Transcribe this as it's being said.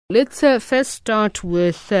Let's first start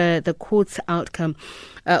with the court's outcome.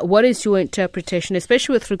 What is your interpretation,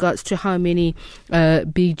 especially with regards to how many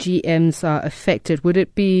BGMs are affected? Would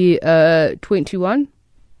it be 21?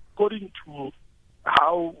 According to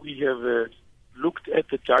how we have looked at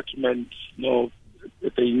the judgment,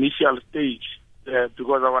 at the initial stage,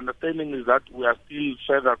 because our understanding is that we are still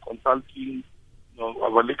further consulting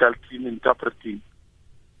our legal team interpreting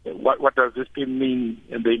what does this thing mean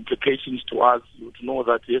and the implications to us. You would know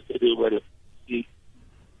that yesterday we were,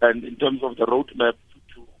 and in terms of the roadmap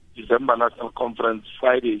to December National Conference,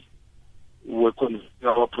 Friday we were convening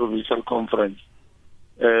our provincial conference.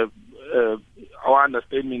 Our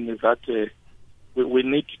understanding is that we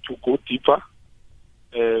need to go deeper.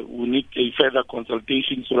 We need a further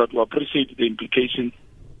consultation so that we appreciate the implications.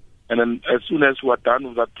 And then as soon as we are done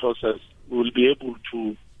with that process, we will be able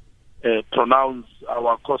to pronounce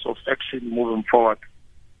our course of action moving forward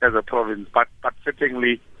as a province. But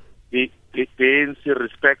certainly the ANC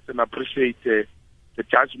respects and appreciates the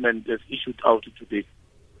judgment as issued out today.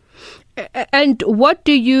 And what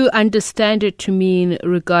do you understand it to mean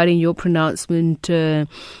regarding your pronouncement,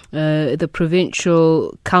 the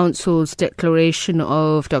Provincial Council's declaration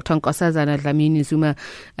of Dr. Nkosazana Dlamini-Zuma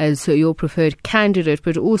as your preferred candidate,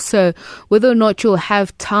 but also whether or not you'll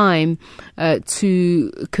have time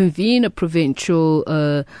to convene a provincial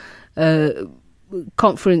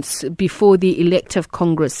conference before the elective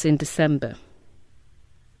Congress in December?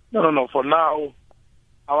 No. For now,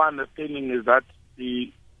 our understanding is that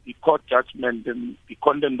the court judgment and the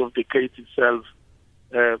content of the case itself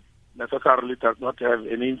necessarily does not have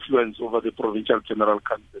any influence over the Provincial General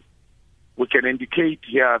Council. We can indicate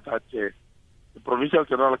here that the Provincial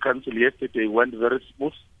General Council yesterday went very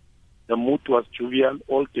smooth. The mood was jovial.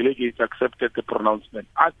 All delegates accepted the pronouncement.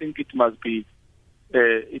 I think it must be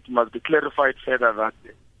clarified further that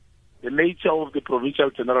the nature of the Provincial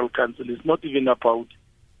General Council is not even about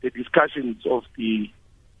the discussions of the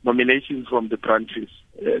nominations from the branches.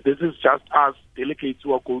 This is just us delegates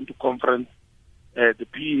who are going to conference, the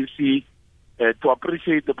PEC, to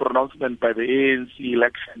appreciate the pronouncement by the ANC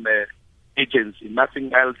election agency.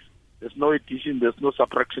 Nothing else. There's no addition, there's no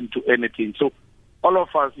subtraction to anything. So all of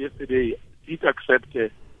us yesterday did accept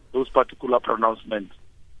those particular pronouncements.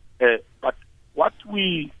 But what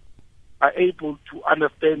we are able to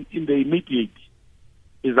understand in the immediate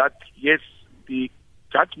is that, yes, the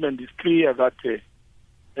judgment is clear that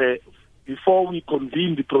before we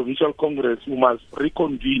convene the Provincial Congress, we must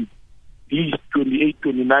reconvene these 28,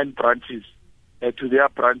 29 branches to their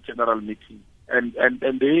branch general meeting. And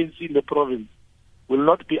the ANC in the province will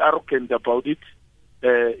not be arrogant about it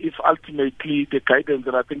if ultimately the guidance,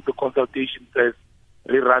 and I think the consultation says,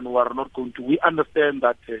 rerun, we are not going to. We understand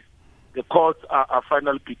that the courts are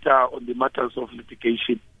final bitter on the matters of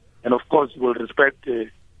litigation. And of course, we will respect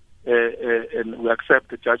and we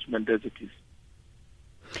accept the judgment as it is.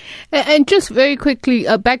 And just very quickly,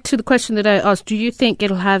 back to the question that I asked, do you think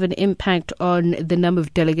it'll have an impact on the number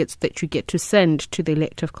of delegates that you get to send to the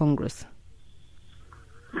elective Congress?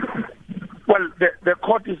 Well, the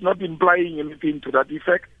court is not implying anything to that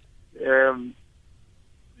effect.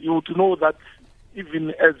 You would know that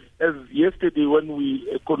even as yesterday when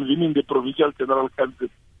we convened the Provincial General Council,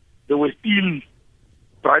 there were still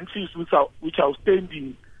branches which are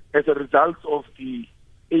standing as a result of the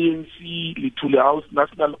ANC Litule House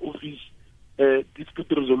National Office Dispute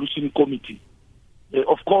Resolution Committee.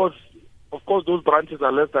 Of course, those branches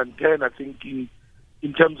are less than 10, I think,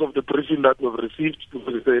 in terms of the briefing that we've received to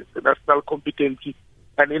the national competency.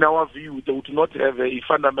 And in our view, they would not have a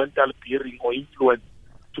fundamental bearing or influence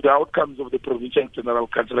to the outcomes of the Provincial General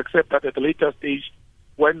Council, except that at a later stage,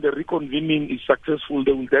 when the reconvening is successful,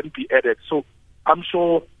 they will then be added. So I'm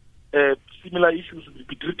sure similar issues will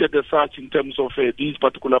be treated as such in terms of these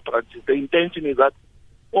particular branches. The intention is that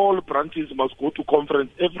all branches must go to conference.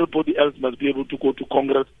 Everybody else must be able to go to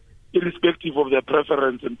Congress, irrespective of their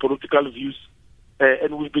preference and political views.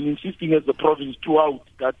 And we've been insisting as the province throughout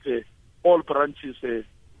that all branches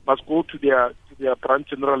must go to their branch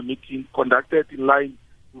general meeting, conducted in line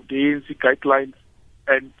with the ANC guidelines,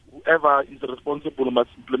 and whoever is responsible must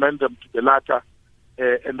implement them to the latter.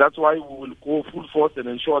 And that's why we will go full force and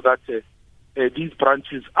ensure that these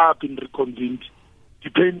branches are being reconvened,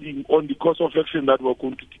 depending on the course of action that we're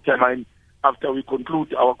going to determine after we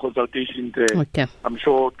conclude our consultation. Okay. I'm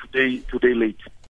sure today late.